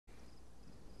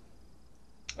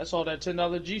That's all that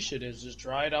 $10 G shit is, just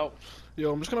dried out.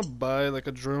 Yo, I'm just gonna buy like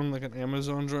a drone, like an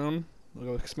Amazon drone, like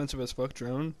an expensive as fuck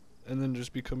drone, and then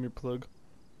just become your plug.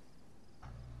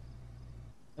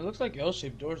 It looks like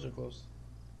L-shaped doors are closed.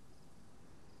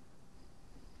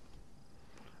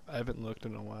 I haven't looked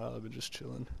in a while. I've been just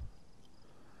chilling.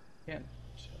 Can't.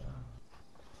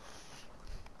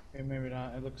 Okay, maybe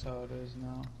not. It looks how it is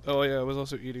now. Oh yeah, I was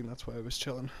also eating. That's why I was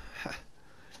chilling.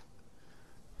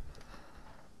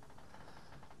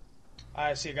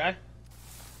 I see a guy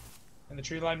in the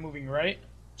tree line moving right.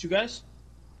 Two guys.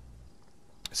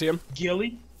 See him?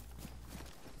 Gilly.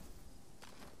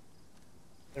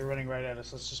 They're running right at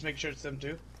us. Let's just make sure it's them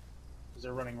too, because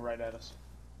they're running right at us.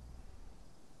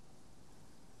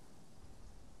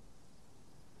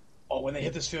 Oh, when they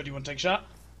hit this field, you want to take a shot?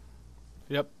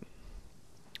 Yep.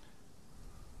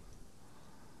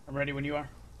 I'm ready when you are.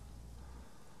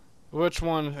 Which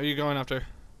one are you going after?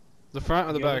 The front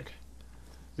or the Gilly. back?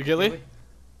 The ghillie? Gilly?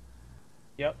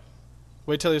 Yep.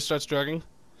 Wait till he starts dragging.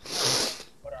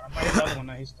 I might hit the other one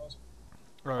now. He's close.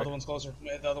 Alright. Other one's closer. I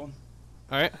might hit the other one.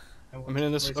 Alright. I'm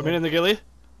hitting this. I'm hitting the. the ghillie.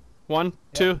 1,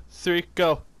 2, 3,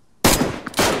 go.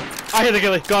 I hit the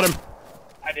ghillie. Got him.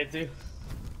 I did too.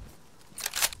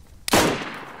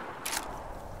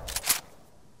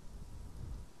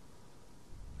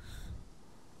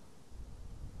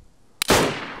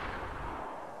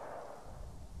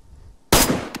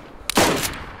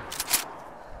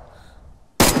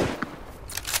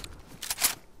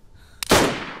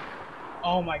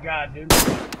 Oh my god, dude.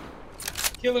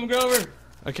 Kill him, Grover.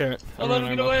 I can't. Don't let him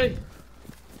get away.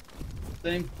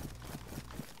 Thing.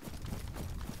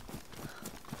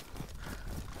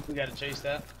 We gotta chase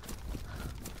that.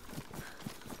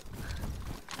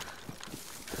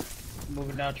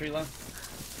 Moving down tree line.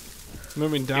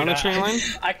 Moving down Dude, a tree line?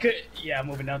 I could, yeah,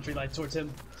 moving down tree line towards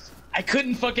him. I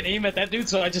couldn't fucking aim at that dude,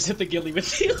 so I just hit the ghillie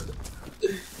with you.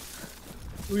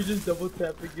 We just double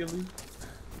tapped the ghillie.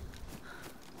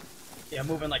 Yeah,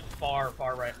 moving like far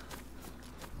right.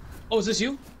 Oh, is this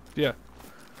you? Yeah.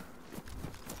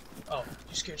 Oh,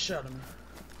 you scared shit out of me.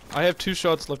 I have 2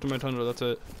 shots left in my tundra. That's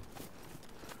it.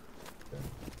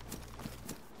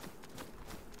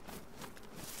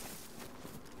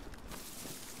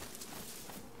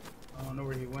 I don't know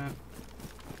where he went.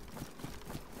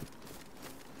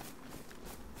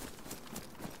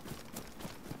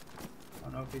 I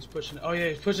don't know if he's pushing. Oh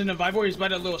yeah, he's pushing the Vibor. He's by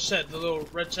that little shed, the little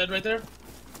red shed right there.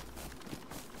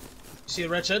 You see the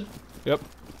red shed? Yep.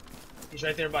 He's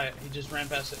right there by it. He just ran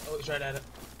past it. Oh, he's right at it.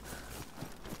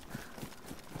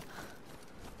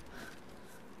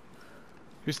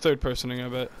 He's third personing, I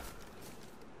bet.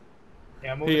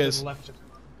 Yeah, I'm moving He to is. the left.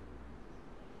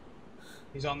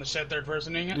 He's on the shed, third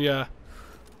personing it. Yeah.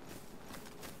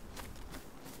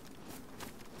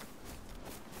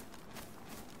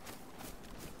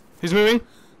 He's moving.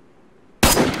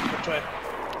 Which way?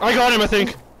 I got him, I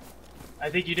think. I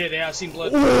think you did. Yeah, I seen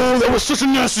blood. Oh, that was such a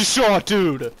nasty shot,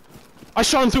 dude. I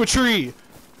shot him through a tree.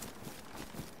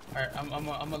 All right, I'm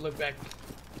gonna look back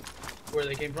where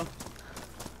they came from.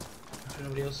 Make sure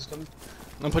nobody else is coming.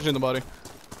 I'm punching the body.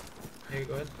 Here,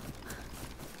 go ahead.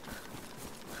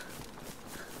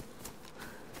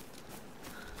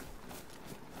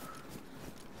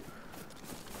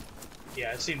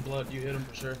 Yeah, I seen blood. You hit him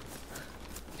for sure.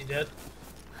 He dead?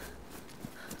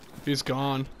 He's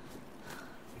gone.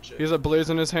 Good shit. He has a blaze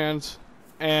in his hands,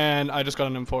 and I just got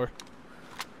an M4.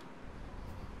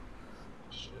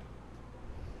 Shit.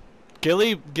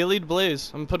 Ghillied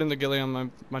blaze. I'm putting the ghillie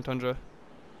on my tundra.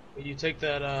 Will you take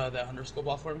that that hunter scope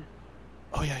off for me?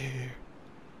 Oh yeah.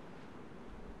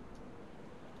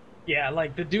 Yeah,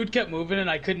 like the dude kept moving and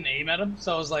I couldn't aim at him,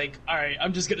 so I was like, all right,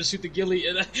 I'm just gonna shoot the ghillie.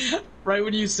 And right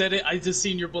when you said it, I just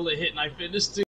seen your bullet hit and I finished it.